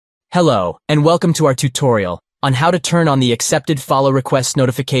Hello, and welcome to our tutorial on how to turn on the accepted follow request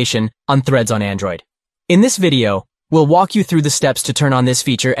notification on Threads on Android. In this video, we'll walk you through the steps to turn on this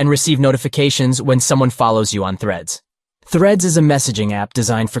feature and receive notifications when someone follows you on Threads. Threads is a messaging app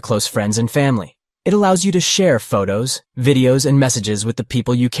designed for close friends and family. It allows you to share photos, videos, and messages with the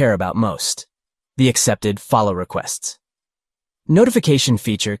people you care about most. The accepted follow requests. Notification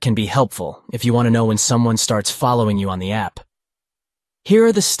feature can be helpful if you want to know when someone starts following you on the app. Here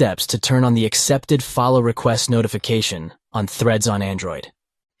are the steps to turn on the accepted follow request notification on Threads on Android.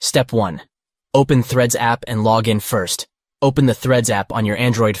 Step 1. Open Threads app and log in first. Open the Threads app on your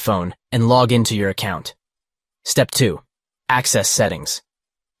Android phone and log into your account. Step 2. Access settings.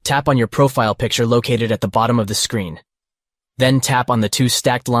 Tap on your profile picture located at the bottom of the screen. Then tap on the two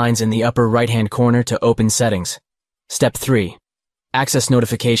stacked lines in the upper right-hand corner to open settings. Step 3. Access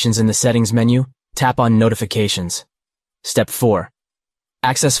notifications in the settings menu. Tap on Notifications. Step 4.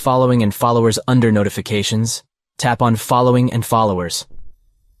 Access following and followers under notifications. Tap on Following and Followers.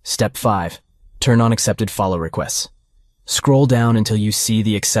 Step 5. Turn on accepted follow requests. Scroll down until you see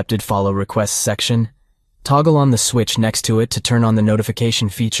the accepted follow requests section. Toggle on the switch next to it to turn on the notification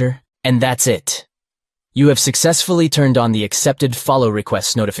feature. And that's it. You have successfully turned on the accepted follow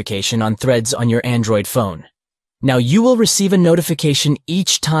requests notification on Threads on your Android phone. Now you will receive a notification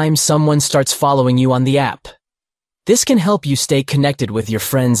each time someone starts following you on the app. This can help you stay connected with your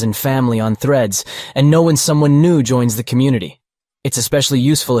friends and family on Threads and know when someone new joins the community. It's especially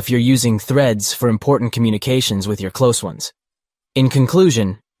useful if you're using Threads for important communications with your close ones. In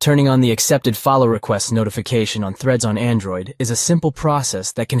conclusion, turning on the accepted follow request notification on Threads on Android is a simple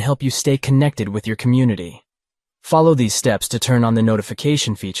process that can help you stay connected with your community. Follow these steps to turn on the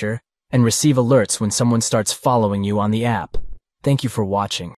notification feature and receive alerts when someone starts following you on the app. Thank you for watching.